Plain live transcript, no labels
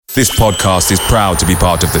This podcast is proud to be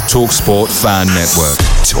part of the TalkSport Fan Network.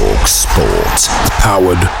 TalkSport.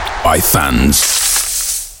 Powered by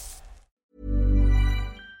fans.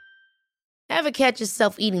 Ever catch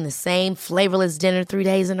yourself eating the same flavorless dinner 3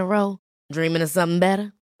 days in a row? Dreaming of something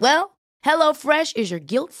better? Well, HelloFresh is your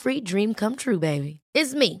guilt-free dream come true, baby.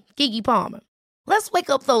 It's me, Keke Palmer. Let's wake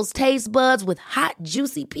up those taste buds with hot,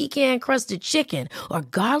 juicy pecan-crusted chicken or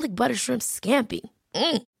garlic butter shrimp scampi.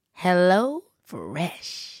 Hello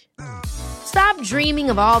Fresh. Stop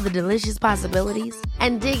dreaming of all the delicious possibilities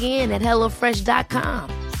and dig in at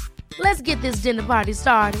HelloFresh.com. Let's get this dinner party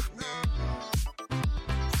started.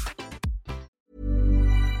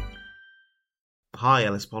 Hi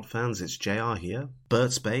LSPod fans, it's JR here.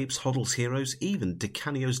 Bert's Babes, Hoddle's Heroes, even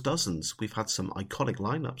DiCanio's Dozens. We've had some iconic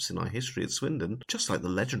lineups in our history at Swindon, just like the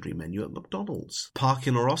legendary menu at McDonald's.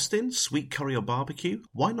 Parkin or Austin, sweet curry or barbecue?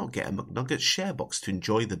 Why not get a McNugget share box to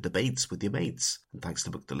enjoy the debates with your mates? And thanks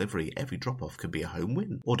to McDelivery, every drop-off could be a home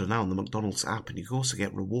win. Order now on the McDonald's app and you can also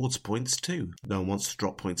get rewards points too. No one wants to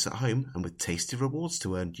drop points at home, and with tasty rewards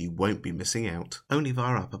to earn, you won't be missing out. Only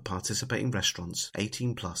via app at participating restaurants.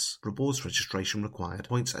 18+. Rewards registration required.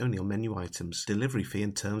 Points only on menu items. Delivery fee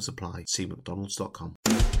and terms apply. See mcdonalds.com.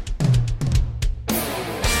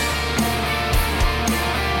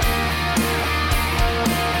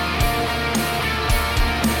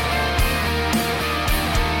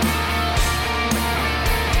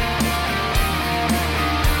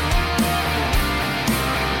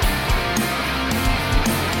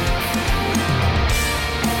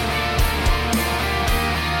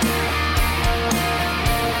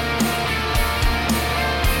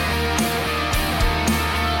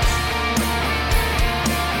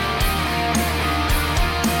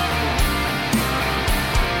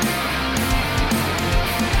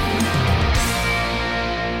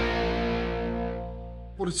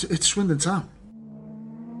 Well, it's Swindon Town.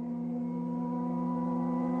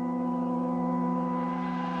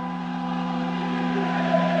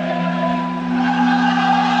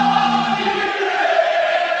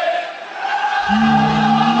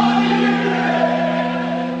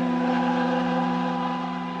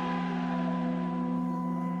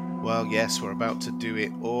 Well, yes, we're about to do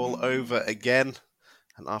it all over again.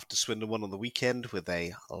 And after Swindon won on the weekend with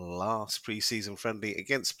a last pre-season friendly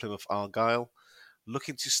against Plymouth Argyle,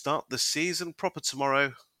 looking to start the season proper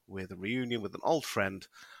tomorrow with a reunion with an old friend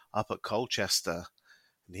up at Colchester.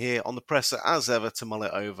 And here on the presser, as ever, to mull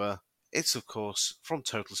it over, it's, of course, from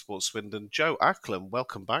Total Sports Swindon, Joe Acklam.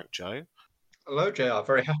 Welcome back, Joe. Hello, JR.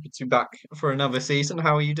 Very happy to be back for another season.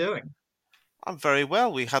 How are you doing? I'm very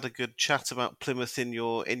well. We had a good chat about Plymouth in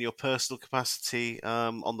your personal capacity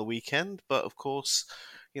on the weekend, but of course,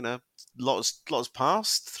 you know, lots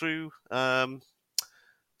passed through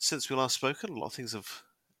since we last spoken. A lot of things have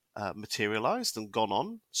materialised and gone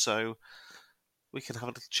on, so we can have a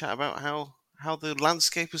little chat about how the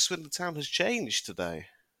landscape of Swindon Town has changed today.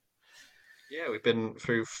 Yeah, we've been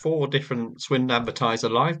through 4 different Swindon Advertiser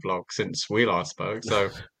live blogs since we last spoke, so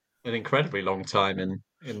an incredibly long time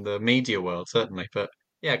in the media world, certainly. But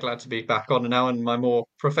yeah, glad to be back on now in my more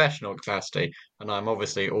professional capacity, and I'm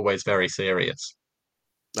obviously always very serious.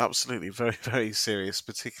 Absolutely, very, very serious,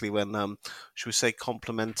 particularly when, should we say,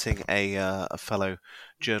 complimenting a fellow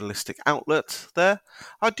journalistic outlet there.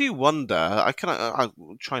 I do wonder, I'll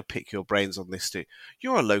try and pick your brains on this too.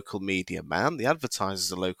 You're a local media man, the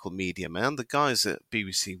advertiser's a local media man, the guys at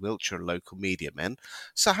BBC Wiltshire are local media men.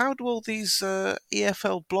 So how do all these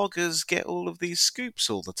EFL bloggers get all of these scoops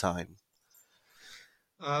all the time?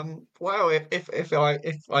 Well, if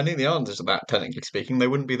I knew the answer to that, technically speaking, they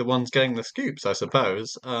wouldn't be the ones getting the scoops, I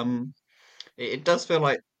suppose. It does feel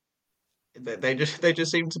like they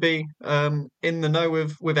just seem to be in the know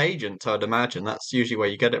with agents. I'd imagine that's usually where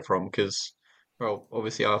you get it from, because well,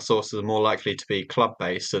 obviously our sources are more likely to be club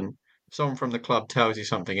based, and if someone from the club tells you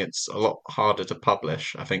something, it's a lot harder to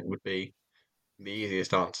publish. I think would be the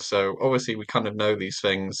easiest answer. So obviously we kind of know these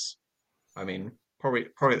things. I mean, probably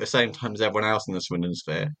at the same time as everyone else in the Swindon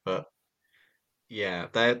sphere, but yeah,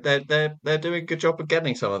 they're doing a good job of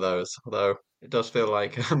getting some of those. Although it does feel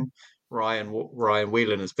like Ryan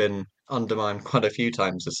Whelan has been undermined quite a few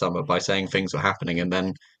times this summer by saying things were happening, and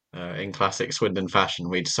then in classic Swindon fashion,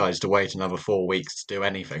 we decided to wait another 4 weeks to do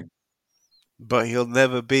anything. But he'll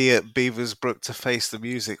never be at Beaversbrook to face the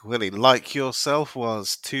music, will he? Like yourself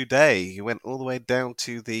was today. You went all the way down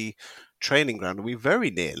to the training ground. We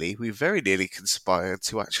very nearly conspired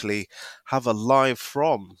to actually have a live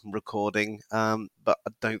from recording, but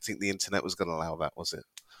I don't think the internet was going to allow that, was it?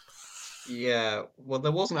 Yeah, well,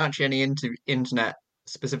 there wasn't actually any internet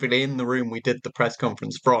specifically in the room we did the press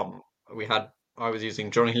conference from. We had I was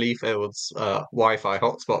using Johnny Leefield's Wi-Fi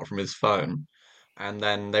hotspot from his phone, and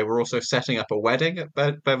then they were also setting up a wedding at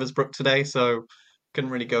Beversbrook today, so couldn't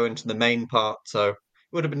really go into the main part. So it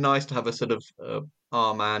would have been nice to have a sort of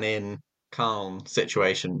our man in calm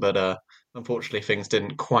situation, but unfortunately things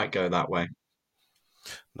didn't quite go that way.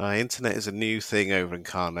 No, internet is a new thing over in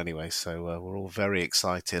Cannes anyway, so we're all very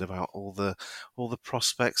excited about all the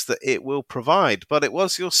prospects that it will provide. But it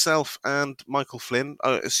was yourself and Michael Flynn.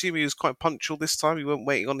 I assume he was quite punctual this time. You weren't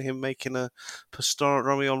waiting on him making a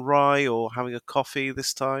pastrami on rye or having a coffee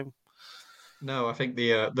this time. No, I think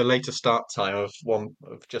the later start time of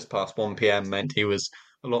just past 1 p.m. meant he was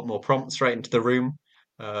a lot more prompt straight into the room.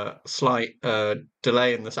 Slight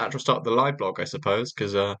delay in the actual start of the live blog, I suppose,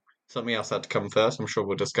 because something else had to come first. I'm sure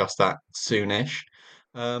we'll discuss that soonish.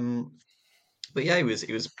 Um, but yeah, he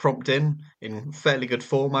was prompt in fairly good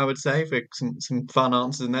form, I would say, for some fun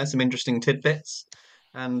answers in there, some interesting tidbits.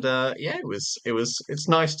 And yeah, it's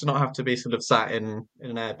nice to not have to be sort of sat in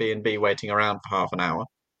an Airbnb waiting around for half an hour.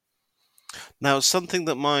 Now, something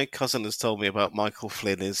that my cousin has told me about Michael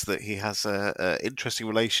Flynn is that he has a interesting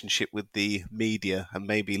relationship with the media and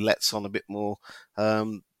maybe lets on a bit more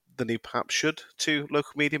than he perhaps should to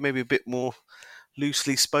local media, maybe a bit more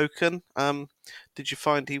loosely spoken. Did you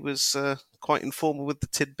find he was quite informal with the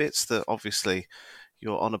tidbits that obviously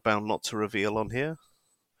you're honour bound not to reveal on here?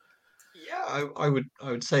 Yeah, I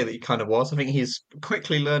would say that he kind of was. I think he's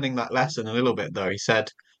quickly learning that lesson a little bit, though. He said,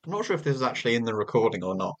 I'm not sure if this was actually in the recording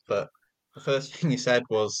or not, but the first thing he said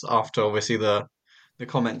was after obviously the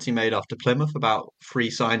comments he made after Plymouth about free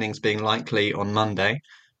signings being likely on Monday,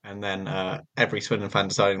 and then every Swindon fan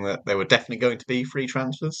deciding that there were definitely going to be free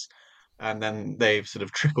transfers, and then they've sort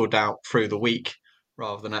of trickled out through the week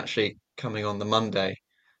rather than actually coming on the Monday.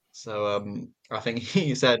 So I think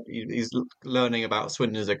he said he's learning about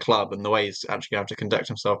Swindon as a club and the way he's actually going to have to conduct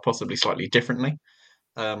himself possibly slightly differently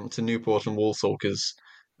to Newport and Walsall because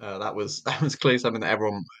that was that was clearly something that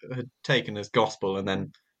everyone had taken as gospel, and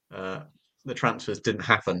then uh, the transfers didn't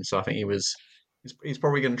happen. So I think he's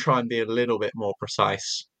probably going to try and be a little bit more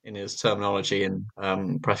precise in his terminology and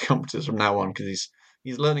press conferences from now on because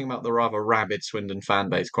he's learning about the rather rabid Swindon fan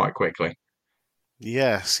base quite quickly.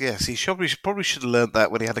 Yes, yes. He probably should have learned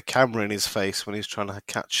that when he had a camera in his face when he was trying to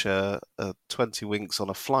catch 20 winks on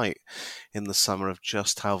a flight in the summer of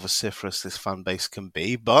just how vociferous this fan base can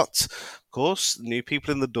be. But of course, new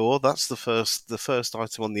people in the door. That's the first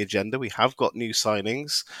item on the agenda. We have got new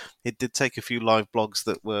signings. It did take a few live blogs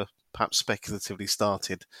that were perhaps speculatively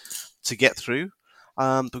started to get through.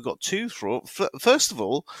 We've got two through. First of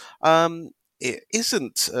all, it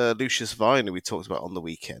isn't Lucius Vine who we talked about on the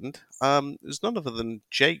weekend. It was none other than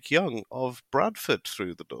Jake Young of Bradford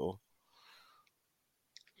through the door.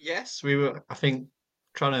 Yes, we were. I think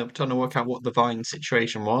trying to work out what the Vine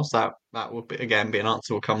situation was. That will be, again be an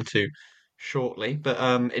answer we'll come to shortly. But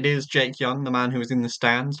it is Jake Young, the man who was in the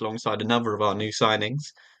stands alongside another of our new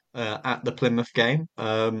signings at the Plymouth game.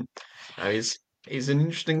 He's an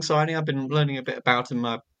interesting signing. I've been learning a bit about him.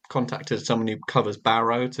 I contacted someone who covers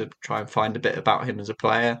Barrow to try and find a bit about him as a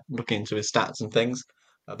player, looking into his stats and things.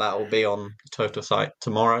 That will be on the Total site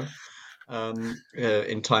tomorrow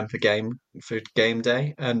in time for game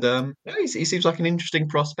day. And yeah, he seems like an interesting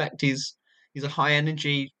prospect. He's a high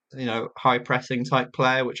energy, high pressing type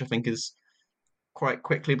player, which I think is quite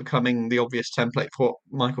quickly becoming the obvious template for what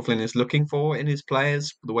Michael Flynn is looking for in his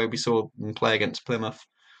players. The way we saw him play against Plymouth,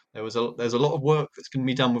 there's a lot of work that's going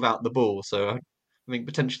to be done without the ball. So I think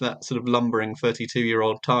potentially that sort of lumbering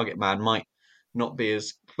 32-year-old target man might not be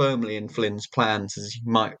as firmly in Flynn's plans as you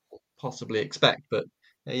might possibly expect. But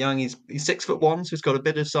Young, he's 6'1", so he's got a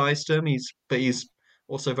bit of size to him. But he's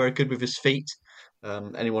also very good with his feet.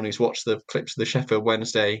 Anyone who's watched the clips of the Sheffield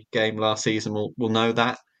Wednesday game last season will know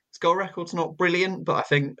that. His goal record's not brilliant, but I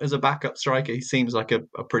think as a backup striker, he seems like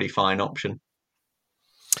a pretty fine option.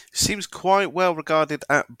 Seems quite well regarded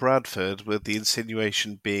at Bradford, with the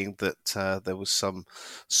insinuation being that there was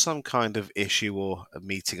some kind of issue or a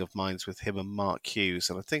meeting of minds with him and Mark Hughes,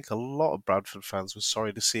 and I think a lot of Bradford fans were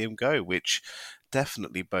sorry to see him go, which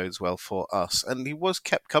definitely bodes well for us. And he was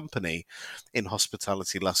kept company in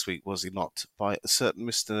hospitality last week, was he not, by a certain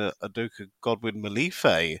Mr. Adoka Godwin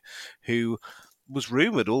Malife, who was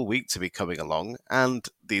rumoured all week to be coming along, and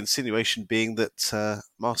the insinuation being that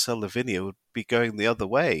Marcel Lavinia would be going the other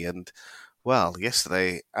way. And, well,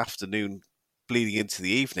 yesterday afternoon, bleeding into the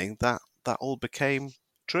evening, that all became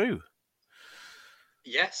true.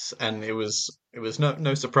 Yes, and it was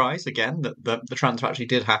no surprise again that the transfer actually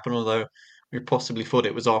did happen, although we possibly thought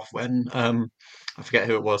it was off when I forget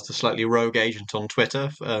who it was, the slightly rogue agent on Twitter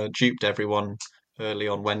duped everyone early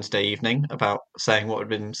on Wednesday evening about saying what had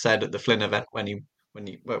been said at the Flynn event when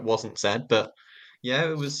it wasn't said. But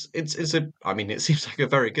yeah, it's a I mean it seems like a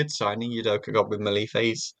very good signing. Udoka Godwin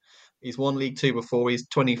Malife. He's won League Two before. He's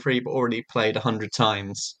 23, but already played 100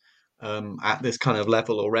 times at this kind of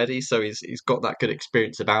level already. So he's got that good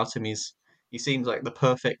experience about him. He seems like the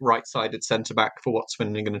perfect right-sided centre back for what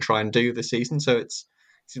Swindon are going to try and do this season. So it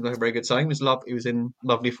seems like a very good signing. He was in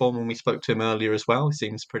lovely form when we spoke to him earlier as well. He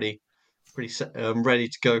seems pretty ready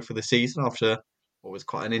to go for the season after what was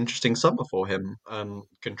quite an interesting summer for him.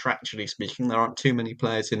 Contractually speaking, there aren't too many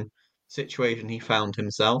players in the situation he found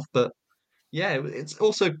himself, but yeah, it's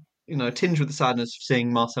also tinged with the sadness of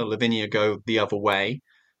seeing Marcel Lavinia go the other way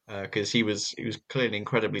because he was clearly an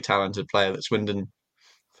incredibly talented player that Swindon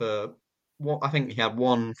for what I think he had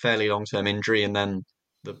one fairly long term injury and then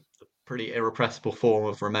the pretty irrepressible form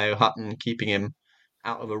of Romeo Hutton keeping him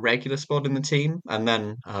out of a regular spot in the team, and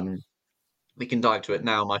then we can dive to it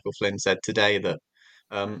now. Michael Flynn said today that,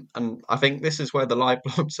 and I think this is where the live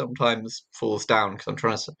blog sometimes falls down because I'm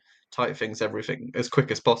trying to type everything as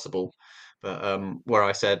quick as possible. But where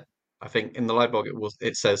I said, I think in the live blog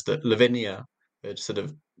it says that Lavinia had sort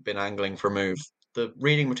of been angling for a move. The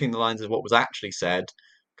reading between the lines of what was actually said,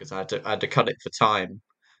 because I had to cut it for time,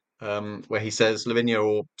 where he says Lavinia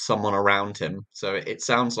or someone around him. So it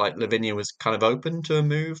sounds like Lavinia was kind of open to a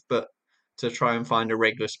move, but to try and find a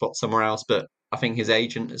regular spot somewhere else. But I think his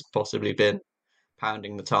agent has possibly been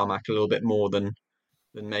pounding the tarmac a little bit more than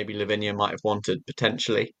maybe Lavinia might have wanted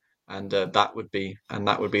potentially, and that would be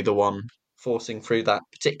the one forcing through that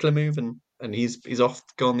particular move, and he's off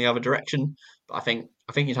gone the other direction. But I think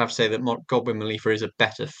you'd have to say that Godwin Malifa is a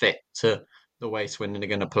better fit to the way Swindon are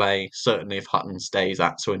going to play. Certainly, if Hutton stays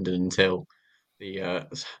at Swindon until the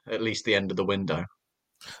at least the end of the window.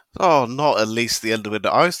 Oh, not at least the end of it.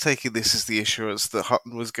 I was taking this as the assurance that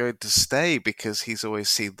Hutton was going to stay because he's always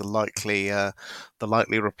seen the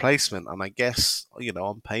likely replacement. And I guess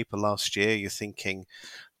on paper last year, you're thinking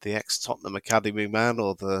the ex-Tottenham academy man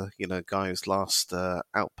or the guy whose last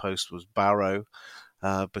outpost was Barrow.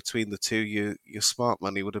 Between the two, your smart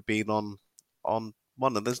money would have been on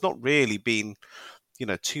one, and there's not really been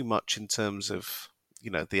too much in terms of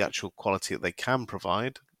the actual quality that they can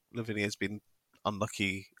provide. Lavinia's been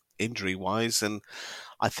unlucky injury wise, and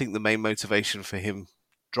I think the main motivation for him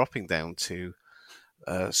dropping down to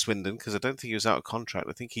Swindon, because I don't think he was out of contract,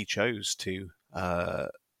 I think he chose to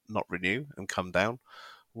not renew and come down,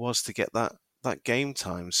 was to get that game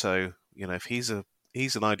time. So if he's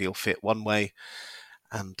an ideal fit one way,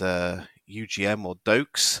 and UGM or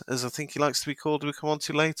Dokes, as I think he likes to be called, we'll come on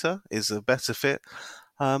to later, is a better fit.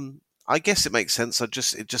 I guess it makes sense. It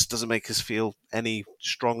just doesn't make us feel any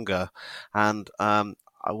stronger. And I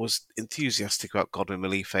was enthusiastic about Godwin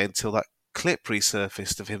Malife until that clip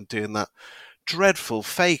resurfaced of him doing that dreadful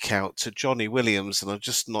fake out to Johnny Williams, and I'm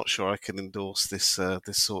just not sure I can endorse this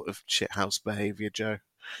sort of shithouse behaviour, Joe.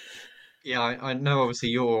 Yeah, I know. Obviously,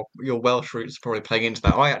 your Welsh roots are probably playing into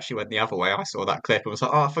that. I actually went the other way. I saw that clip and was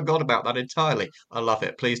like, "Oh, I forgot about that entirely." I love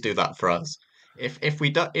it. Please do that for us. If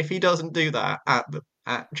he doesn't do that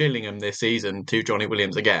at Gillingham this season to Johnny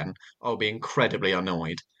Williams again, I'll be incredibly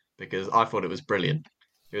annoyed because I thought it was brilliant.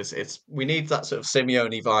 It's we need that sort of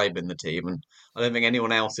Simeone vibe in the team, and I don't think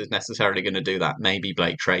anyone else is necessarily going to do that. Maybe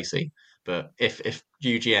Blake Tracy, but if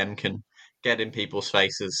UGM can get in people's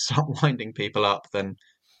faces, stop winding people up, then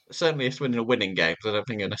certainly if we're winning games, I don't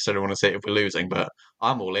think I necessarily want to say if we're losing, but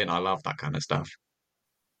I'm all in. I love that kind of stuff.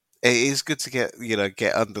 It is good to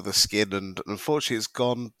get under the skin, and unfortunately, it's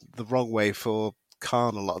gone the wrong way for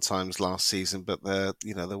Khan a lot of times last season. But there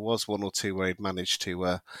was one or two where he'd managed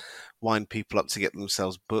to wind people up to get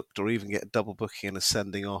themselves booked, or even get a double booking and a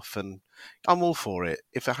sending off. And I'm all for it.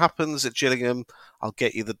 If it happens at Gillingham, I'll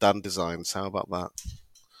get you the Dan designs. How about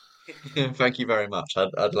that? Thank you very much.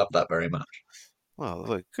 I'd love that very much. Well,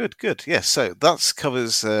 look, good. Yes, so that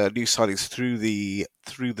covers new signings through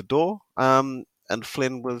the door. And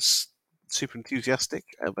Flynn was super enthusiastic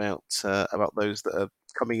about those that are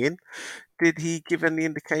coming in. Did he give any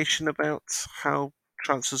indication about how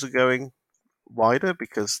transfers are going wider?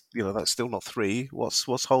 Because that's still not three.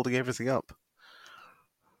 What's holding everything up?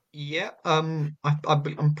 Yeah, I'm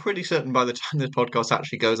pretty certain by the time this podcast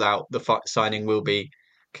actually goes out, the signing will be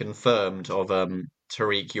confirmed of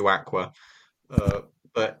Tariq Uwakwa. Uh,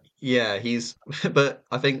 but yeah, he's. But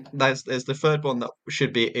I think there's the third one that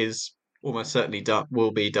is almost certainly done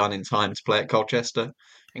will be done in time to play at Colchester.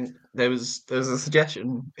 And there was a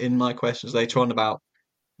suggestion in my questions later on about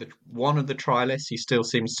one of the trialists he still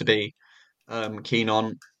seems to be keen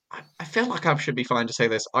on. I feel like I should be fine to say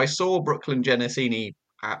this. I saw Brooklyn Genesini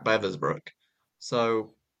at Beversbrook,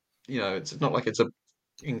 so it's not like it's a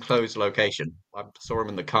enclosed location. I saw him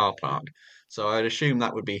in the car park, so I'd assume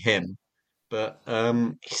that would be him. But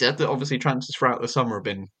he said that obviously transfers throughout the summer have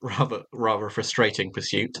been rather a frustrating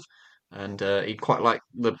pursuit, and he'd quite like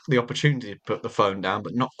the opportunity to put the phone down,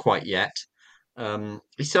 but not quite yet.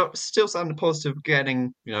 He still sounded positive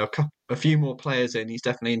getting a few more players in. He's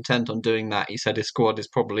definitely intent on doing that. He said his squad is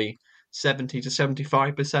probably 70 to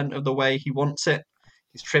 75% of the way he wants it.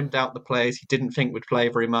 He's trimmed out the players he didn't think would play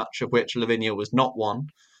very much, of which Lavinia was not one.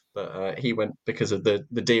 But he went because of the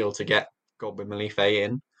deal to get Godwin Malife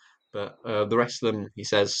in. But the rest of them, he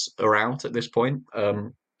says, are out at this point.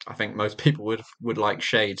 I think most people would like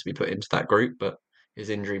Shea to be put into that group, but his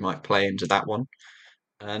injury might play into that one.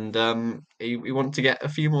 And he wanted to get a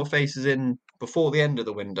few more faces in before the end of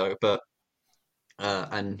the window, but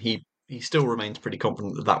and he still remains pretty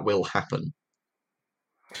confident that that will happen.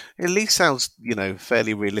 It at least sounds,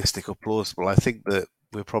 fairly realistic or plausible. I think that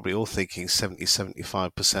we're probably all thinking 70,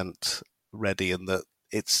 75% ready, and that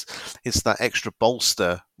it's that extra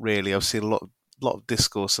bolster, really. I've seen a lot of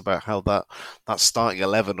discourse about how that starting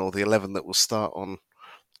 11 or the 11 that will start on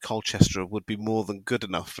Colchester would be more than good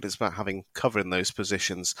enough, but it's about having cover in those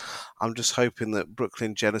positions. I'm just hoping that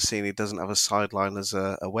Brooklyn Genesini doesn't have a sideline as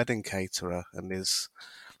a wedding caterer and is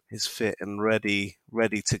fit and ready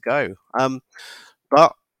to go.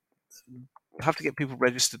 But have to get people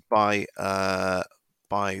registered by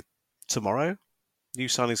tomorrow. New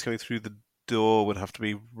signings coming through the door would have to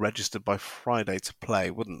be registered by Friday to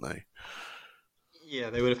play, wouldn't they? Yeah,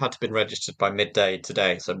 they would have had to been registered by midday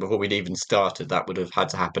today. So before we'd even started, that would have had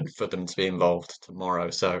to happen for them to be involved tomorrow.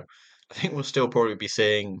 So I think we'll still probably be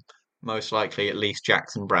seeing most likely at least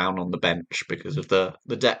Jackson Brown on the bench because of the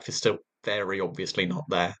depth is still very obviously not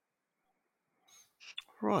there.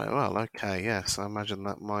 Right. Well. Okay. Yes. I imagine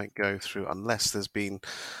that might go through unless there's been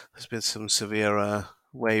some severe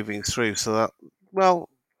waving through. So that we'll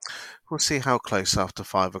see how close after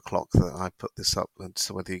 5 o'clock that I put this up and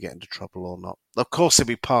so whether you get into trouble or not. Of course, it'll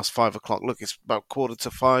be past 5 o'clock. Look, it's about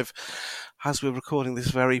 4:45 as we're recording this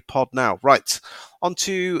very pod now. Right, on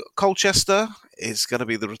to Colchester. It's going to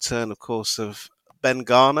be the return, of course, of Ben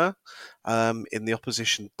Garner in the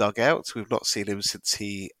opposition dugout. We've not seen him since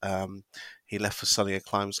he left for sunnier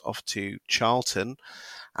climes off to Charlton.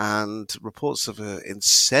 And reports of an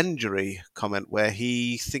incendiary comment where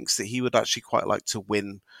he thinks that he would actually quite like to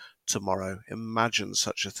win tomorrow. Imagine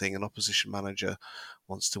such a thing. An opposition manager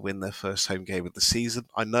wants to win their first home game of the season.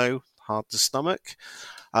 I know, hard to stomach.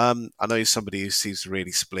 I know he's somebody who seems to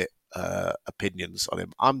really split opinions on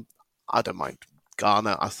him. I don't mind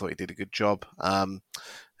Garner. I thought he did a good job. And,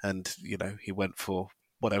 he went for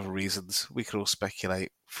whatever reasons. We could all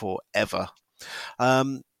speculate forever.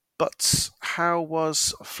 But how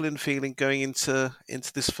was Flynn feeling going into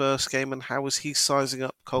this first game, and how was he sizing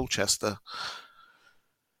up Colchester?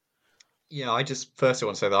 Yeah, I just firstly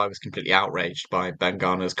want to say that I was completely outraged by Ben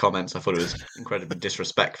Garner's comments. I thought it was incredibly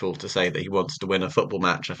disrespectful to say that he wants to win a football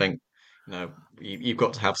match. I think, you've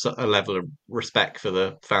got to have a level of respect for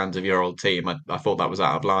the fans of your old team. I thought that was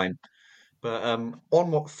out of line. But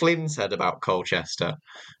on what Flynn said about Colchester,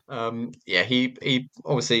 yeah, he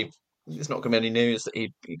obviously it's not going to be any news that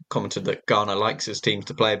he commented that Garner likes his team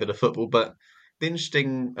to play a bit of football. But the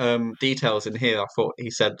interesting details in here, I thought he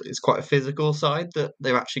said it's quite a physical side that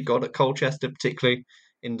they've actually got at Colchester, particularly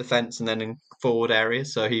in defence and then in forward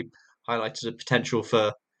areas. So he highlighted the potential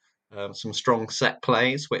for some strong set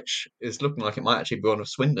plays, which is looking like it might actually be one of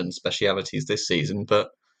Swindon's specialities this season.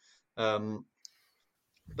 Um,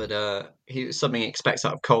 he something he expects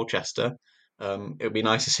out of Colchester. It would be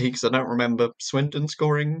nice to see because I don't remember Swindon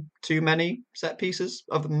scoring too many set pieces,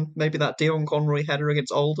 other than maybe that Dion Conroy header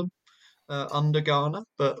against Oldham under Garner.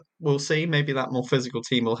 But we'll see. Maybe that more physical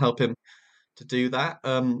team will help him to do that.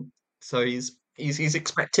 So he's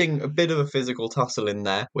expecting a bit of a physical tussle in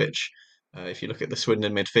there, which if you look at the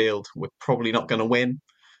Swindon midfield, we're probably not going to win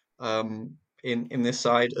in this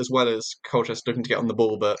side, as well as Colchester looking to get on the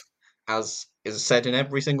ball. But as is said in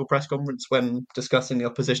every single press conference when discussing the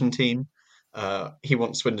opposition team, he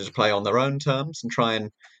wants Swindon to play on their own terms and try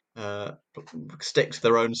and uh, stick to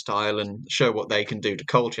their own style and show what they can do to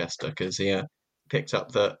Colchester, because he picked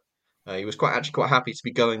up that he was quite happy to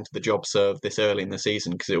be going to the job serve this early in the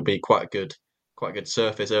season because it will be quite a good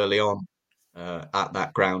surface early on at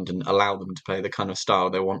that ground and allow them to play the kind of style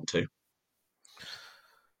they want to.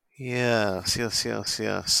 Yes.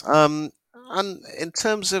 And in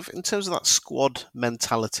terms of that squad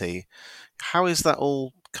mentality, how is that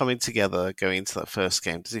all coming together going into that first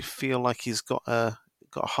game? Does he feel like he's got a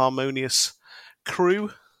harmonious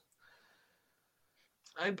crew?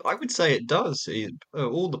 I would say it does.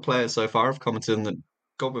 All the players so far have commented on that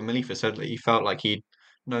Godwin Malifa said that he felt like he'd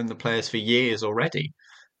known the players for years already,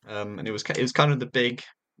 and it was kind of the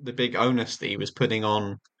big onus that he was putting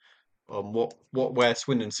on what where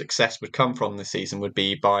Swindon's success would come from this season would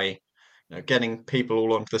be by getting people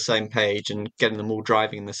all onto the same page and getting them all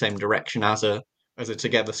driving in the same direction as a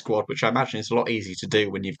together squad, which I imagine is a lot easier to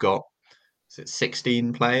do when you've got, is it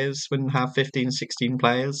 16 players, when you have 15, 16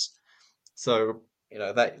 players. So,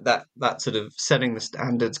 that sort of setting the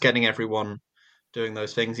standards, getting everyone doing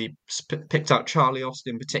those things. He picked out Charlie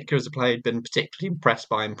Austin in particular as a player he'd been particularly impressed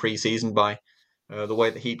by in pre-season by the way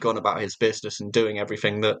that he'd gone about his business and doing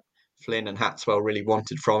everything that Flynn and Hatswell really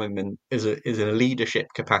wanted from him, and is in a leadership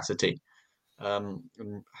capacity, and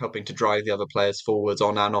helping to drive the other players forwards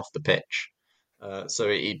on and off the pitch. So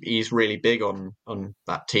he's really big on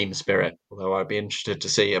that team spirit. Although I'd be interested to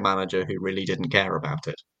see a manager who really didn't care about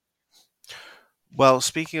it. Well,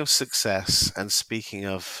 speaking of success and speaking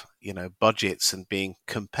of, budgets and being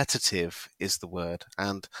competitive is the word.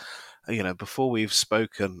 And, before we've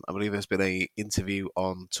spoken, I believe there's been an interview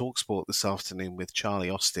on TalkSport this afternoon with Charlie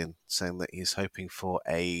Austin saying that he's hoping for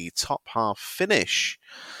a top half finish.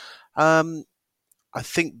 I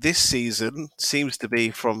think this season seems to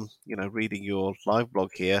be, from, reading your live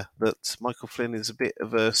blog here, that Michael Flynn is a bit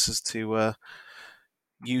averse as to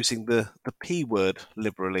using the P word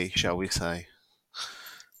liberally, shall we say.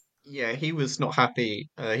 Yeah, he was not happy.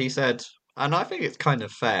 He said, and I think it's kind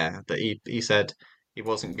of fair that he said he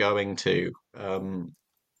wasn't going to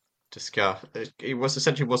discuss. He was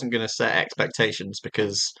essentially wasn't going to set expectations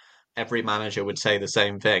because every manager would say the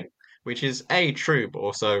same thing, which is A, true, but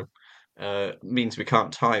also means we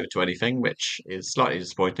can't tie it to anything, which is slightly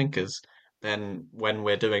disappointing because then when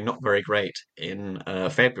we're doing not very great in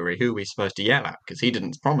February, who are we supposed to yell at? Because he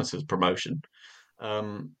didn't promise us promotion.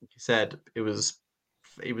 He said he was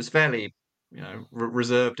fairly,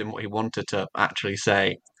 reserved in what he wanted to actually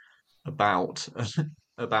say about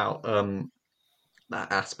about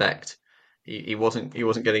that aspect. He wasn't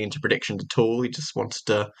getting into predictions at all. He just wanted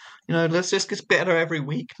to, let's just get better every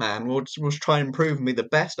week, man. We'll just try and prove me the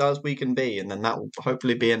best as we can be, and then that will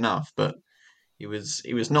hopefully be enough. But he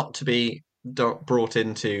was not to be brought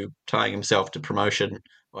into tying himself to promotion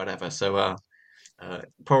or whatever. So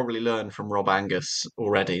probably learned from Rob Angus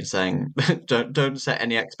already, saying don't set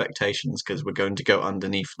any expectations because we're going to go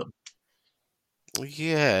underneath them.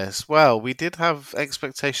 Yes, well, we did have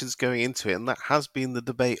expectations going into it, and that has been the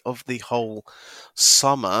debate of the whole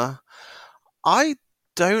summer. I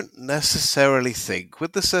don't necessarily think,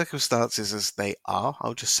 with the circumstances as they are,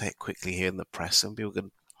 I'll just say it quickly here in the press, and people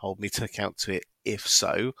can hold me to account to it if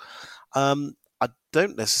so. I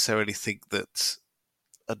don't necessarily think that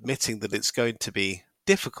admitting that it's going to be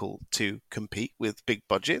difficult to compete with big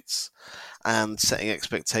budgets and setting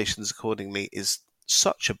expectations accordingly is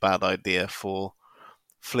such a bad idea for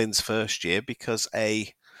Flynn's first year, because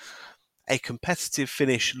a competitive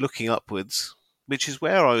finish looking upwards, which is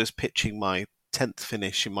where I was pitching my 10th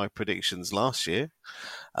finish in my predictions last year,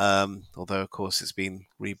 although of course it's been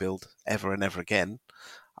rebuilt ever and ever again,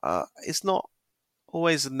 it's not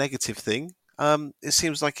always a negative thing. It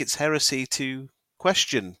seems like it's heresy to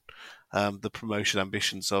question the promotion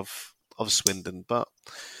ambitions of Swindon, but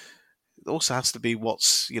it also has to be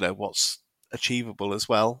what's achievable as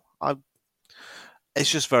well. It's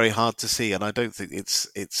just very hard to see, and I don't think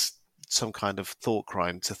it's some kind of thought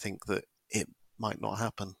crime to think that it might not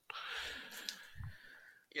happen.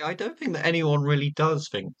 Yeah, I don't think that anyone really does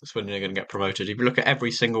think that Swindon are going to get promoted. If you look at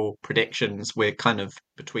every single predictions, we're kind of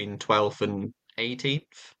between 12th and 18th,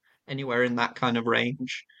 anywhere in that kind of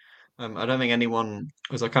range. I don't think anyone,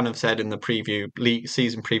 as I kind of said in the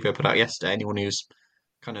season preview I put out yesterday, anyone who's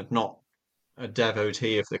kind of not a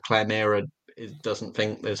devotee of the Clem era doesn't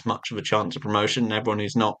think there's much of a chance of promotion. And everyone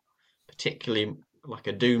who's not particularly like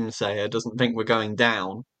a doomsayer doesn't think we're going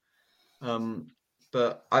down. Um,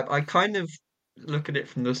 but I kind of look at it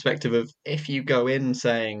from the perspective of, if you go in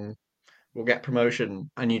saying we'll get promotion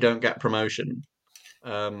and you don't get promotion,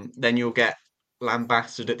 then you'll get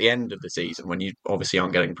lambasted at the end of the season when you obviously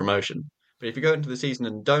aren't getting promotion. But if you go into the season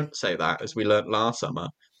and don't say that, as we learnt last summer,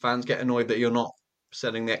 fans get annoyed that you're not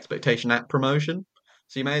setting the expectation at promotion.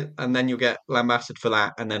 So and then you'll get lambasted for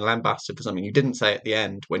that, and then lambasted for something you didn't say at the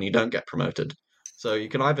end when you don't get promoted. So you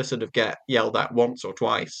can either sort of get yelled at once or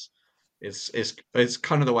twice. Is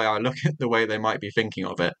kind of the way I look at the way they might be thinking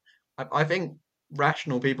of it. I think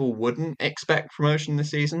rational people wouldn't expect promotion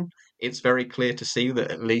this season. It's very clear to see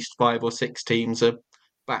that at least 5 or 6 teams are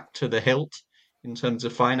back to the hilt in terms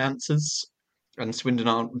of finances, and Swindon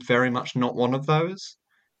are very much not one of those.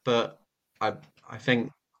 But I I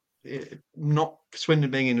think not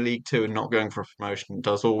Swindon being in League Two and not going for a promotion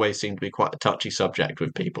does always seem to be quite a touchy subject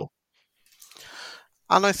with people.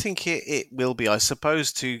 And I think it will be, I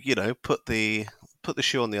suppose, to put the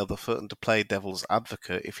shoe on the other foot and to play devil's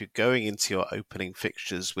advocate. If you're going into your opening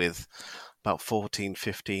fixtures with about 14,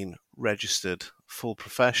 15 registered full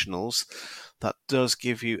professionals, that does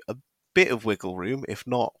give you a bit of wiggle room, if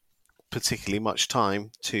not particularly much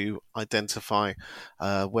time, to identify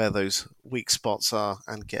where those weak spots are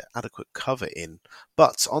and get adequate cover in.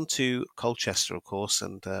 But onto Colchester, of course,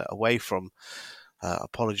 and away from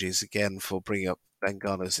apologies again for bringing up Ben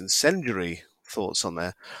Garner's incendiary thoughts on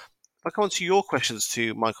there. If I come on to your questions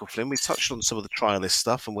to Michael Flynn, we touched on some of the trialist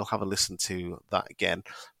stuff and we'll have a listen to that again.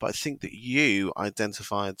 But I think that you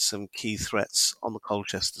identified some key threats on the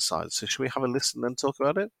Colchester side. So should we have a listen and talk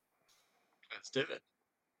about it? Let's do it.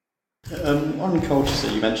 On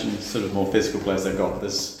Colchester, you mentioned sort of more physical players they've got.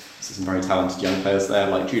 There's some very talented young players there,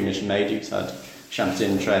 like Junior Shmade, who's had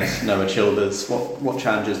Shamsin Tress, Noah Childers. What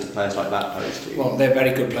challenges do players like that pose to you? Well, they're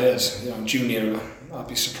very good players. Junior, I'd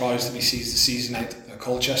be surprised if he sees the season out at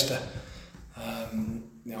Colchester,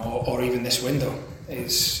 or even this window.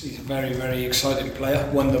 He's a very, very exciting player,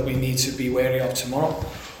 one that we need to be wary of tomorrow.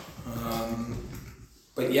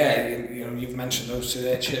 But yeah, you've mentioned those two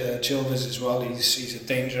there, Childers as well. He's a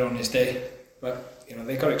danger on his day. But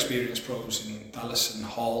they've got experienced pros in Dallas and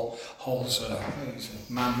Hall. Hall's he's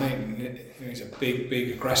a man, mate. He's a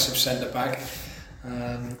big aggressive centre back.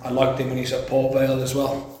 I liked him when he's at Port Vale as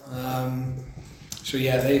well. So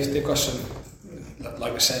yeah, they've got some.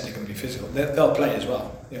 Like I said, they're going to be physical. They'll play as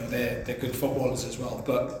well. They're good footballers as well.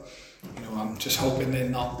 But I'm just hoping they're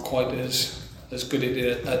not quite as good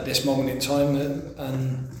at this moment in time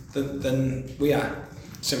than we are.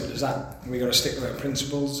 Simple as that. We got to stick to our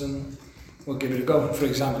principles and we'll give it a go. For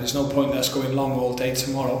example, there's no point in us going long all day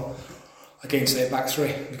tomorrow against their back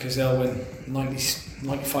three because they'll win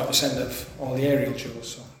 95% of all the aerial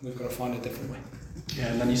duels. So we've got to find a different way. Yeah,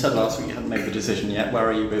 and then you said last week you hadn't made the decision yet. Where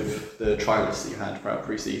are you with the trialists that you had throughout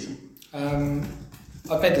pre-season?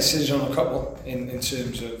 I've made a decision on a couple in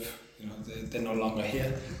terms of they're no longer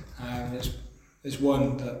here. There's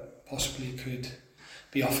one that possibly could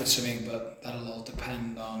be offered something, but that'll all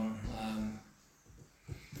depend on I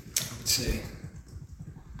would say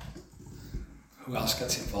who else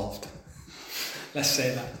gets involved. Let's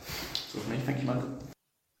say that. So with me, thank you, Michael.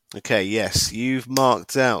 Okay, yes, you've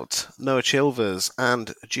marked out Noah Chilvers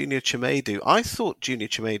and Junior Chimedu. I thought Junior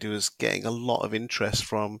Chimedu was getting a lot of interest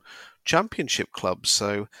from championship clubs,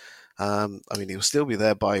 so he'll still be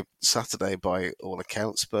there by Saturday by all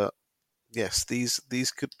accounts, but yes, these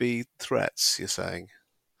could be threats, you're saying.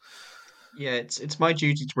 Yeah, it's my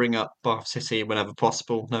duty to bring up Bath City whenever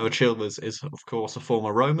possible. Noah Chilvers is, of course, a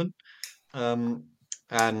former Roman.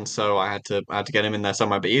 And so I had to get him in there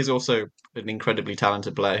somewhere. But he is also an incredibly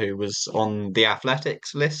talented player who was on the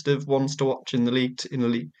Athletics list of ones to watch in the league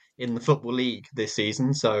in the football league this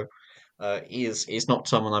season. So he's not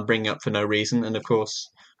someone I'm bringing up for no reason. And of course,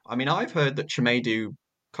 I've heard that Chimedu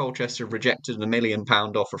Colchester rejected a £1 million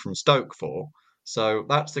offer from Stoke for. So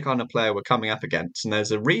that's the kind of player we're coming up against, and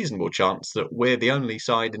there's a reasonable chance that we're the only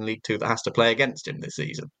side in League Two that has to play against him this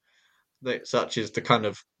season. Such is the kind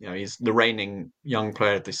of he's the reigning young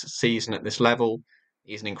player of this season at this level.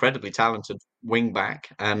 He's an incredibly talented wing back,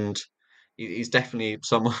 and he's definitely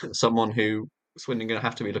someone who Swindon are going to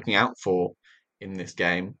have to be looking out for in this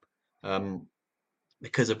game,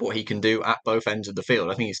 because of what he can do at both ends of the field.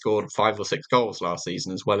 I think he scored 5 or 6 goals last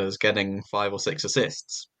season, as well as getting 5 or 6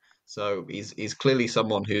 assists. So he's clearly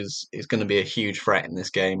someone is going to be a huge threat in this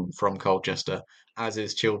game from Colchester, as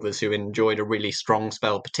is Childers, who enjoyed a really strong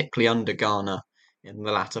spell, particularly under Garner in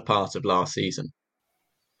the latter part of last season.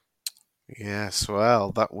 Yes,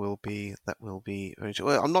 well, that will be very.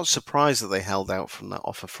 Well, I'm not surprised that they held out from that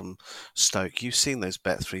offer from Stoke. You've seen those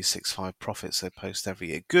Bet365 profits they post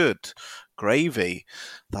every year. Good gravy.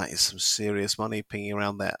 That is some serious money pinging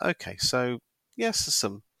around there. Okay, so yes, there's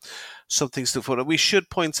some things to look forward to. We should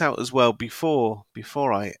point out as well before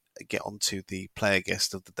I get on to the player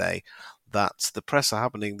guest of the day that the presser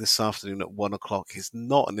happening this afternoon at 1:00 is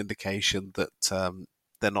not an indication that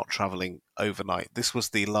they're not travelling overnight. This was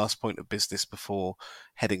the last point of business before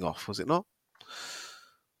heading off, was it not?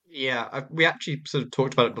 Yeah, we actually sort of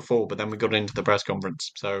talked about it before, but then we got into the press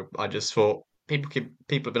conference. So I just thought people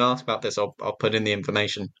have been asked about this. I'll put in the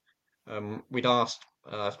information. We'd asked.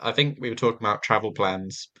 I think we were talking about travel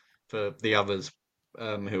plans for the others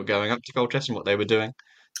who were going up to Colchester and what they were doing,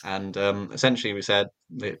 and essentially we said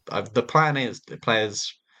the plan is the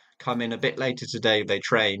players come in a bit later today. They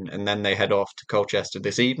train and then they head off to Colchester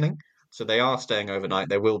this evening. So they are staying overnight.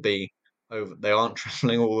 There will be over. They aren't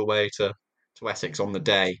travelling all the way to Essex on the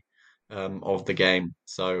day of the game.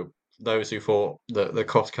 So those who thought that the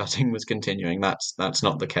cost cutting was continuing, that's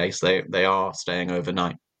not the case. They are staying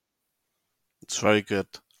overnight. It's very good.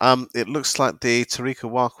 It looks like the Tariqa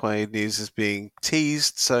Wakwe news is being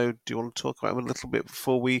teased. So, do you want to talk about him a little bit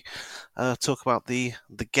before we talk about the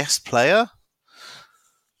guest player?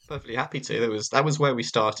 Perfectly happy to. That was where we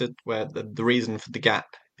started, where the reason for the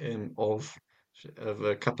gap of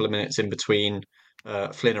a couple of minutes in between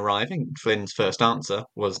Flynn arriving. Flynn's first answer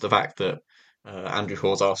was the fact that Andrew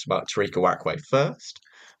Hawes asked about Tariqa Wakwe first.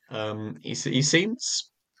 He seems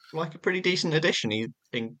like a pretty decent addition. He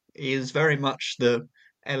is very much the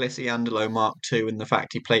Ellis Andelo Mark II in the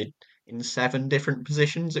fact he played in 7 different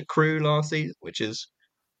positions at Crewe last season, which is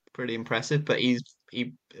pretty impressive. But he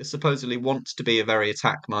supposedly wants to be a very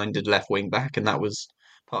attack-minded left wing back, and that was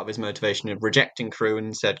part of his motivation of rejecting Crewe and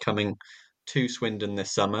instead coming to Swindon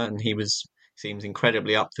this summer. And seems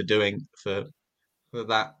incredibly up for doing for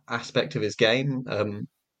that aspect of his game. I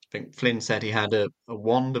think Flynn said he had a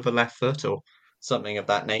wand of a left foot or something of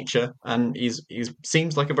that nature, and he's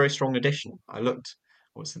seems like a very strong addition. I looked.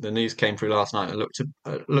 Obviously, the news came through last night. I looked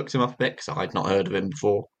him up a bit because I'd not heard of him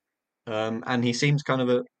before. And he seems kind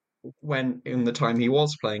of when in the time he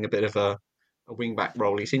was playing a bit of a wing back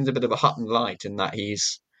role, he seems a bit of a Hutton light in that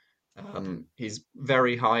he's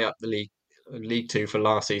very high up the League Two for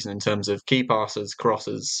last season in terms of key passes,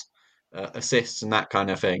 crosses, assists, and that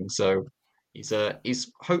kind of thing. So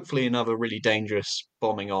he's hopefully another really dangerous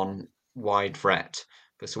bombing on wide threat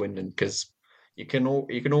for Swindon, because you can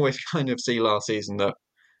always kind of see last season that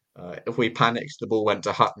if we panicked, the ball went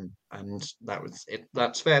to Hutton, and that was it.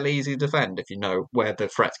 That's fairly easy to defend if you know where the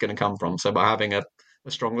threat's going to come from. So by having a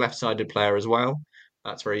strong left-sided player as well,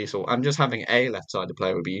 that's very useful. And just having a left-sided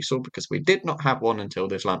player would be useful because we did not have one until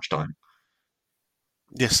this lunchtime.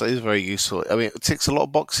 Yes, that is very useful. I mean, it ticks a lot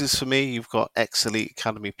of boxes for me. You've got ex-elite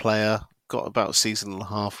academy player, got about a season and a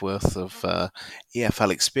half worth of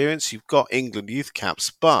EFL experience. You've got England youth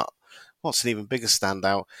caps, but what's an even bigger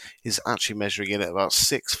standout is actually measuring in at about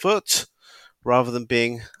 6 foot, rather than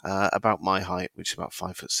being about my height, which is about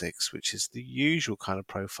 5'6", which is the usual kind of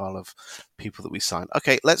profile of people that we sign.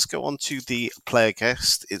 Okay, let's go on to the player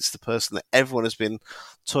guest. It's the person that everyone has been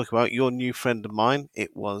talking about, your new friend of mine.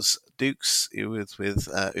 It was Dukes. It was with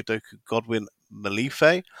Udoka Godwin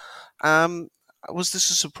Malife. Was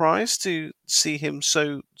this a surprise to see him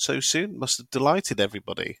so soon? Must have delighted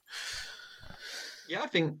everybody. Yeah, I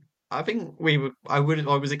think I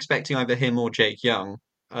was expecting either him or Jake Young,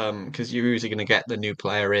 because you're usually going to get the new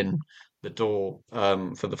player in the door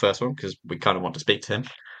for the first one because we kind of want to speak to him.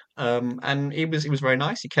 And he was very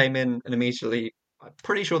nice. He came in and immediately, I'm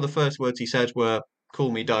pretty sure the first words he said were "Call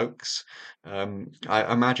me Dokes."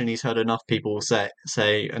 I imagine he's heard enough people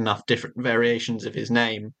say enough different variations of his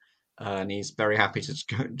name, and he's very happy to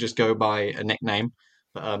just go by a nickname.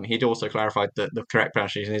 But he'd also clarified that the correct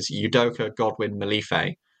pronunciation is Udoka Godwin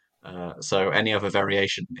Malife. So any other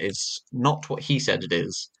variation is not what he said it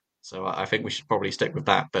is. So I think we should probably stick with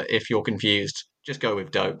that. But if you're confused, just go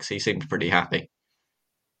with Dokes. He seemed pretty happy.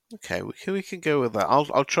 Okay, we can go with that.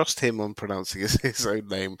 I'll trust him on pronouncing his own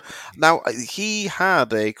name. Now, he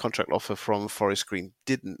had a contract offer from Forest Green,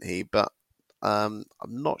 didn't he? But I'm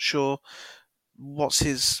not sure what's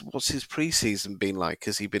his pre-season been like.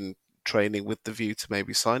 Has he been training with the view to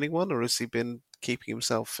maybe signing one, or has he been keeping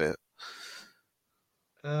himself fit?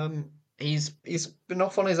 He's been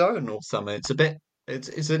off on his own all summer.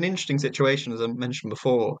 It's an interesting situation, as I mentioned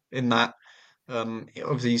before, in that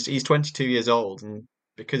obviously he's 22 years old, and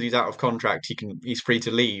because he's out of contract, he's free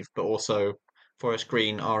to leave. But also, Forest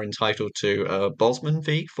Green are entitled to a Bosman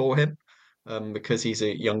fee for him, because he's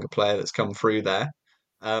a younger player that's come through there.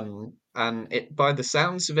 And by the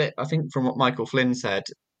sounds of it, I think from what Michael Flynn said,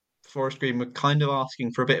 Forest Green were kind of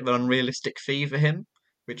asking for a bit of an unrealistic fee for him,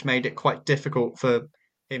 which made it quite difficult for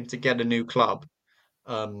him to get a new club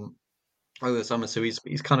over the summer. So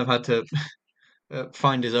he's kind of had to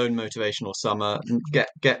find his own motivation all summer, and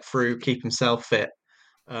get through, keep himself fit.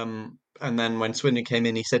 And then when Swindon came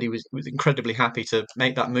in, he said he was incredibly happy to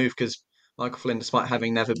make that move because Michael Flynn, despite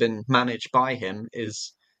having never been managed by him,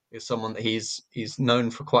 is someone that he's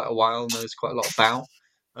known for quite a while, knows quite a lot about.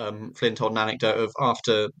 Flynn told an anecdote of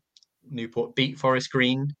after Newport beat Forest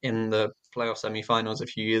Green in the playoff semi-finals a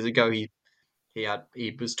few years ago, he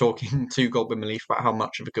was talking to Godwin Malife about how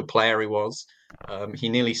much of a good player he was. He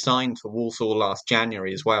nearly signed for Walsall last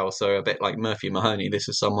January as well, so a bit like Murphy Mahoney, this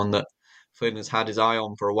is someone that Flynn has had his eye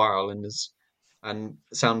on for a while, and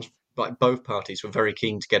sounds like both parties were very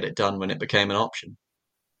keen to get it done when it became an option.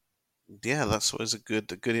 Yeah, that's always a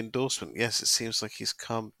good endorsement. Yes, it seems like he's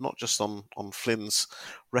come not just on Flynn's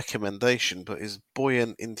recommendation, but his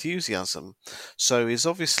buoyant enthusiasm. So he's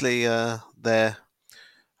obviously they're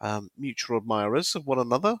mutual admirers of one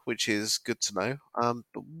another, which is good to know.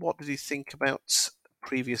 But what did you think about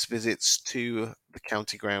previous visits to the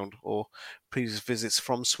county ground or previous visits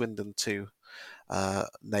from Swindon to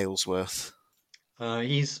Nailsworth?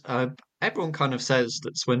 He's Everyone kind of says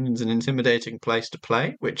that Swindon's an intimidating place to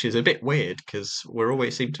play, which is a bit weird because we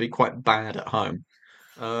always seem to be quite bad at home.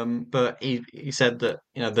 But he said that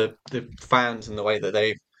the fans and the way that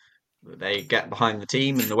they get behind the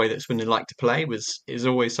team and the way that Swindon like to play is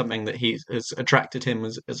always something that he has attracted him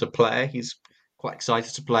as a player. He's quite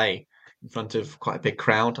excited to play in front of quite a big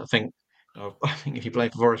crowd. I think if you play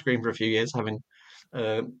for Forest Green for a few years, having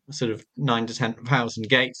sort of 9 to 10,000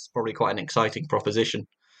 gates is probably quite an exciting proposition.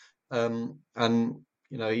 And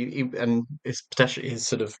and especially his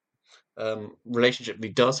sort of relationship that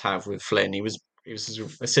he does have with Flynn. He was sort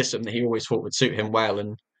of a system that he always thought would suit him well,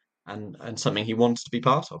 and something he wanted to be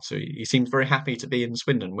part of. So he seems very happy to be in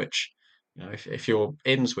Swindon, which if you're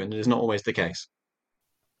in Swindon is not always the case.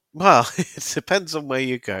 Well, it depends on where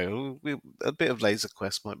you go. A bit of Laser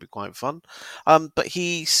Quest might be quite fun. But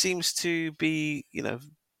he seems to be,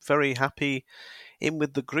 very happy in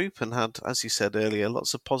with the group and had, as you said earlier,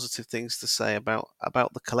 lots of positive things to say about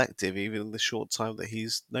the collective, even in the short time that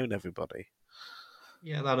he's known everybody.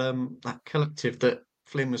 Yeah, that collective that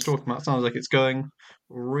Flynn was talking about sounds like it's going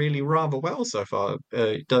really rather well so far.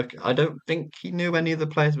 Dirk, I don't think he knew any of the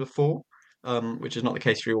players before, which is not the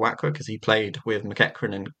case for Iwakwa because he played with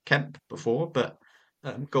McEachran and Kemp before. But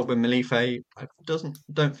Godwin Malife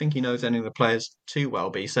don't think he knows any of the players too well.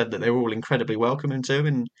 But he said that they were all incredibly welcoming to him,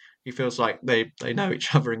 and he feels like they know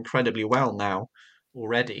each other incredibly well now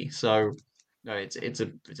already. So no, it's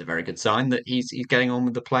a very good sign that he's getting on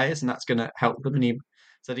with the players, and that's going to help them. And he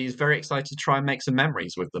said he's very excited to try and make some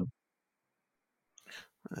memories with them.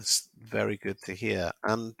 That's very good to hear.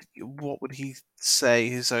 And what would he say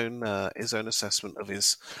his own assessment of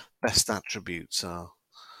his best attributes are?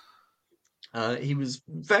 He was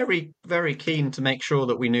very, very keen to make sure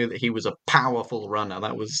that we knew that he was a powerful runner.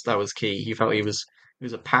 That was key. He felt he was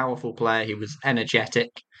a powerful player. He was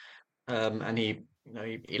energetic, and he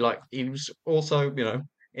was also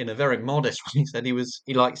in a very modest way. He said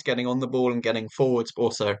he likes getting on the ball and getting forwards, but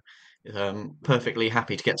also perfectly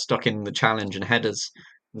happy to get stuck in the challenge and headers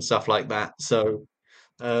and stuff like that. So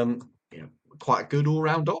um, quite a good all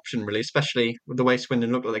round option, really, especially with the way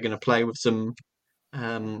Swindon look like they're going to play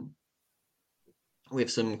um, with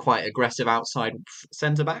some quite aggressive outside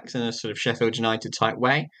centre backs in a sort of Sheffield United type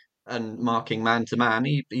way and marking man to man.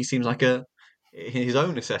 He seems like his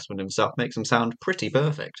own assessment of himself makes him sound pretty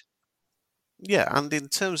perfect. Yeah, and in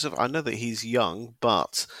terms of, I know that he's young,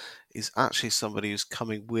 but is actually somebody who's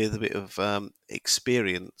coming with a bit of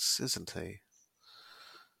experience, isn't he?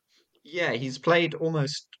 Yeah, he's played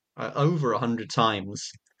almost over 100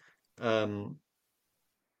 times um,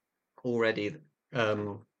 already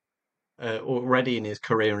um, already in his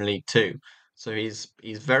career in League Two. So he's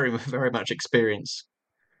very very much experienced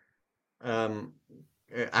um,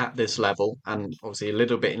 at this level, and obviously a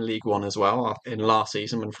little bit in League One as well. In last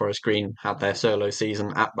season, when Forest Green had their solo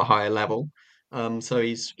season at the higher level, so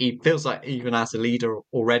he feels like even as a leader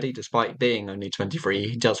already, despite being only 23,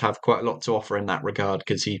 he does have quite a lot to offer in that regard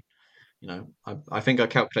because I think I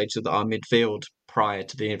calculated that our midfield prior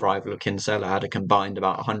to the arrival of Kinsella had a combined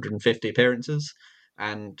about 150 appearances,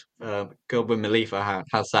 and Godwin Malifa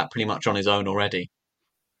has that pretty much on his own already.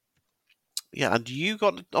 Yeah, and you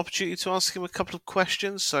got an opportunity to ask him a couple of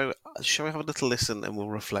questions, so shall we have a little listen and we'll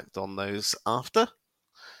reflect on those after?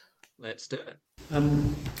 Let's do it.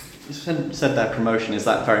 You said that promotion, is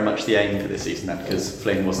that very much the aim for this season then? Because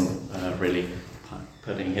Flynn wasn't really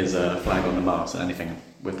putting his flag on the mast or anything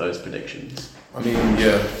with those predictions. I mean,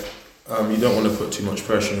 yeah, you don't want to put too much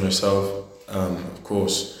pressure on yourself, of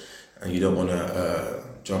course, and you don't want to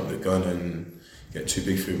jump the gun and get too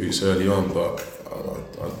big for your boots early on. But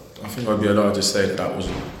I think I'd be allowed to say that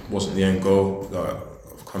wasn't the end goal. Like,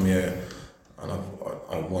 I've come here and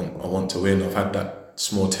I want to win. I've had that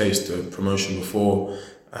small taste of promotion before,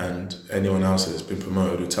 and anyone else that's been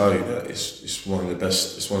promoted will tell you that it's one of the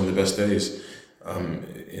best. It's one of the best days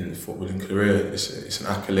in the footballing career. It's an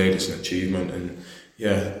accolade. It's an achievement, and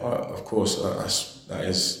yeah, of course that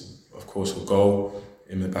is of course a goal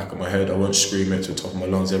in the back of my head. I won't scream it to the top of my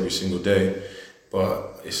lungs every single day,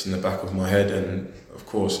 but it's in the back of my head, and of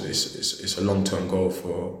course it's a long-term goal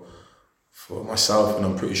for myself, and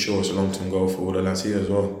I'm pretty sure it's a long-term goal for all the lads here as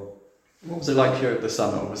well. What was it like for you over the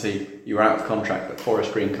summer? Obviously, you were out of contract, but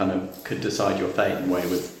Forest Green kind of could decide your fate in a way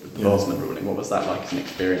with the Bosman ruling. What was that like as an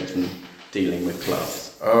experience when dealing with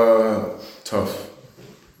clubs? Tough.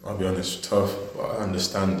 I'll be honest, tough. But I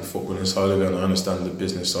understand the footballing side of it, and I understand the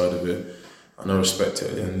business side of it, and I respect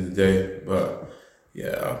it at the end of the day. But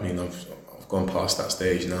yeah, I mean, I've gone past that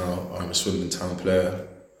stage now. I'm a Swindon Town player,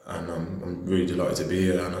 and I'm really delighted to be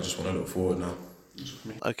here, and I just want to look forward now.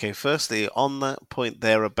 Okay, firstly, on that point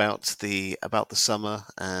there about the summer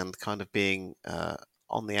and kind of being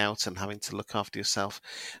on the out and having to look after yourself,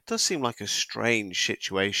 it does seem like a strange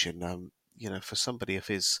situation. For somebody of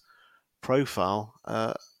his profile,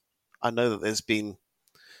 I know that there's been,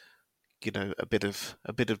 a bit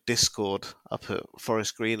of discord up at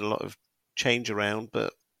Forest Green, a lot of change around,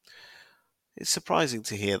 but it's surprising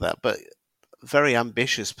to hear that. But very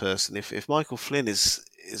ambitious person. If Michael Flynn is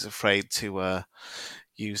afraid to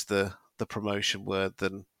use the promotion word,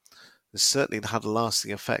 then it's certainly had a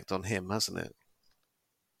lasting effect on him, hasn't it?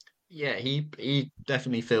 Yeah, he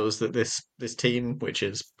definitely feels that this team, which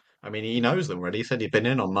is, I mean, he knows them already. He said he'd been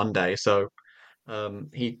in on Monday, so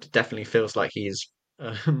he definitely feels like he's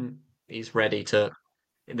ready to.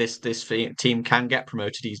 This team can get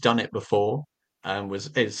promoted. He's done it before, and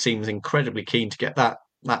it seems incredibly keen to get that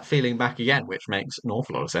feeling back again, which makes an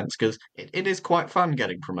awful lot of sense because it is quite fun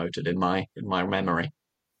getting promoted in my memory.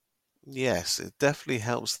 Yes, it definitely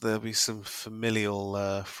helps there be some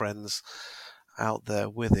familial friends out there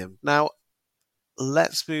with him. Now,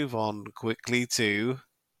 let's move on quickly to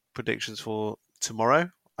predictions for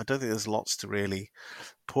tomorrow. I don't think there's lots to really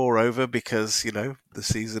pour over because, the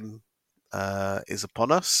season is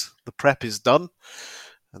upon us. The prep is done.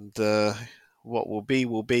 And what will be,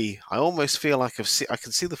 will be. I almost feel like I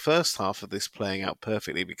can see the first half of this playing out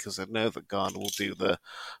perfectly because I know that Garner will do the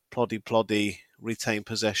ploddy, retain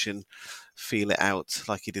possession, feel it out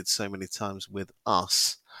like he did so many times with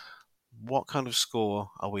us. What kind of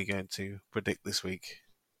score are we going to predict this week?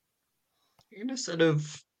 In a sort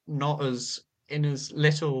of not as in as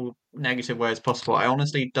little negative way as possible. I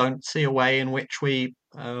honestly don't see a way in which we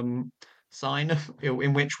sign,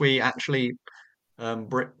 in which we actually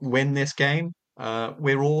win this game.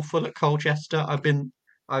 We're awful at Colchester.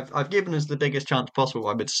 I've given us the biggest chance possible.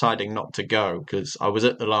 I've been deciding not to go because I was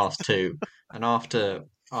at the last two, and after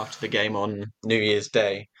the game on New Year's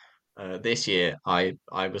Day this year, I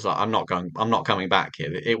was like, I'm not going. I'm not coming back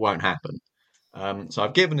here. It won't happen. So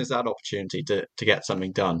I've given us that opportunity to get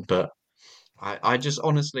something done, but I just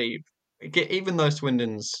honestly, even though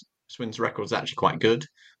Swindon's record is actually quite good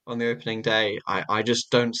on the opening day, I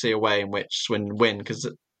just don't see a way in which Swindon win because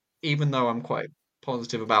even though I'm quite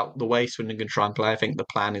positive about the way Swindon can try and play, I think the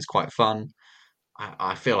plan is quite fun.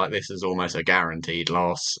 I feel like this is almost a guaranteed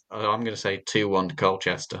loss. I'm going to say 2-1 to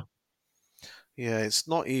Colchester. Yeah, it's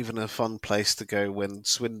not even a fun place to go when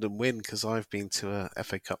Swindon win because I've been to a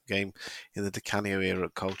FA Cup game in the Di Canio era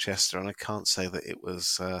at Colchester and I can't say that it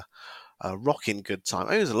was a rocking good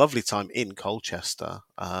time. It was a lovely time in Colchester,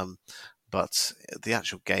 but the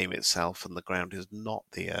actual game itself and the ground is not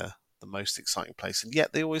the most exciting place, and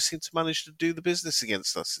yet they always seem to manage to do the business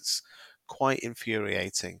against us. It's quite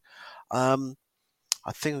infuriating. I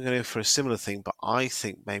think I'm going to go for a similar thing, but I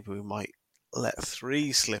think maybe we might let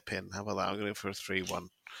 3 slip in. How about that? I'm going for a 3-1.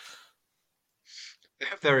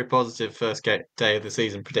 Very positive first day of the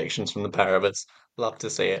season predictions from the pair of us. Love to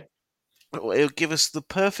see it. It'll give us the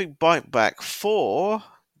perfect bite back for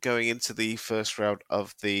going into the first round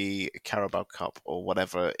of the Carabao Cup or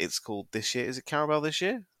whatever it's called this year. Is it Carabao this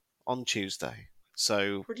year? On Tuesday.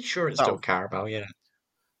 So pretty sure it's still Carabao, yeah.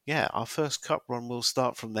 Yeah, our first cup run will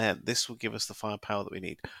start from there. This will give us the firepower that we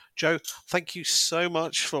need. Joe, thank you so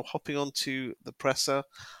much for hopping on to the presser,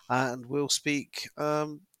 and we'll speak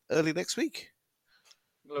early next week.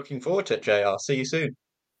 Looking forward to it, JR. See you soon.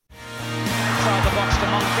 Inside the box to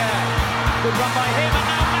Moncur. Good run by him, and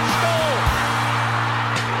now Pascal!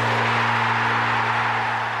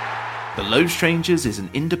 The Low Strangers is an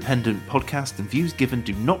independent podcast and views given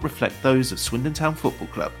do not reflect those of Swindon Town Football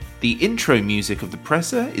Club. The intro music of The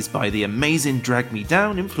Presser is by the amazing Drag Me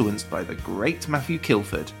Down, influenced by the great Matthew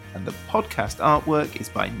Kilford, and the podcast artwork is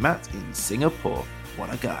by Matt in Singapore.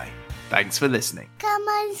 What a guy. Thanks for listening. Come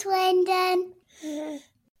on, Swindon.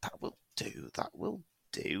 That will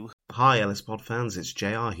do. Hi, Ellis Pod fans, it's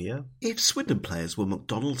JR here. If Swindon players were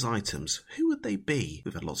McDonald's items, who would they be?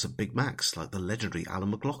 We've had lots of Big Macs like the legendary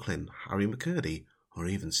Alan McLaughlin, Harry McCurdy, or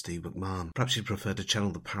even Steve McMahon. Perhaps you'd prefer to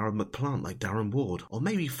channel the power of McPlant like Darren Ward, or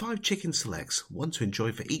maybe 5 chicken selects, one to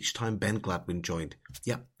enjoy for each time Ben Gladwin joined.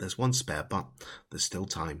 Yep, there's one spare, but there's still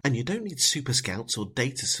time. And you don't need Super Scouts or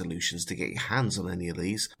data solutions to get your hands on any of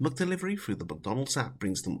these. McDelivery through the McDonald's app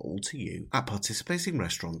brings them all to you. At participating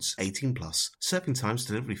restaurants, 18 plus, serving times,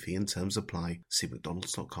 delivery fee and terms apply. See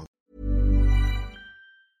mcdonalds.com.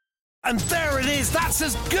 And there it is, that's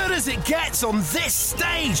as good as it gets on this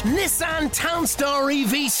stage. Nissan Townstar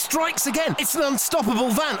EV strikes again. It's an unstoppable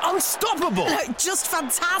van, unstoppable. Just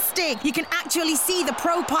fantastic. You can actually see the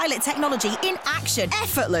Pro Pilot technology in action.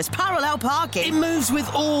 Effortless parallel parking. It moves with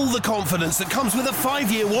all the confidence that comes with a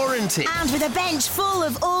 5-year warranty. And with a bench full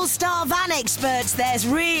of all-star van experts, there's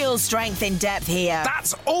real strength in depth here.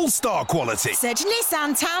 That's all-star quality. Search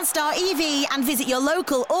Nissan Townstar EV and visit your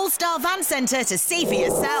local all-star van centre to see for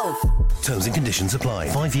yourself. Terms and conditions apply.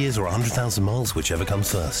 5 years or 100,000 miles, whichever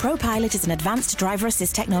comes first. Pro Pilot is an advanced driver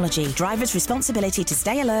assist technology. Driver's responsibility to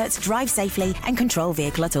stay alert, drive safely and control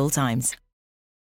vehicle at all times.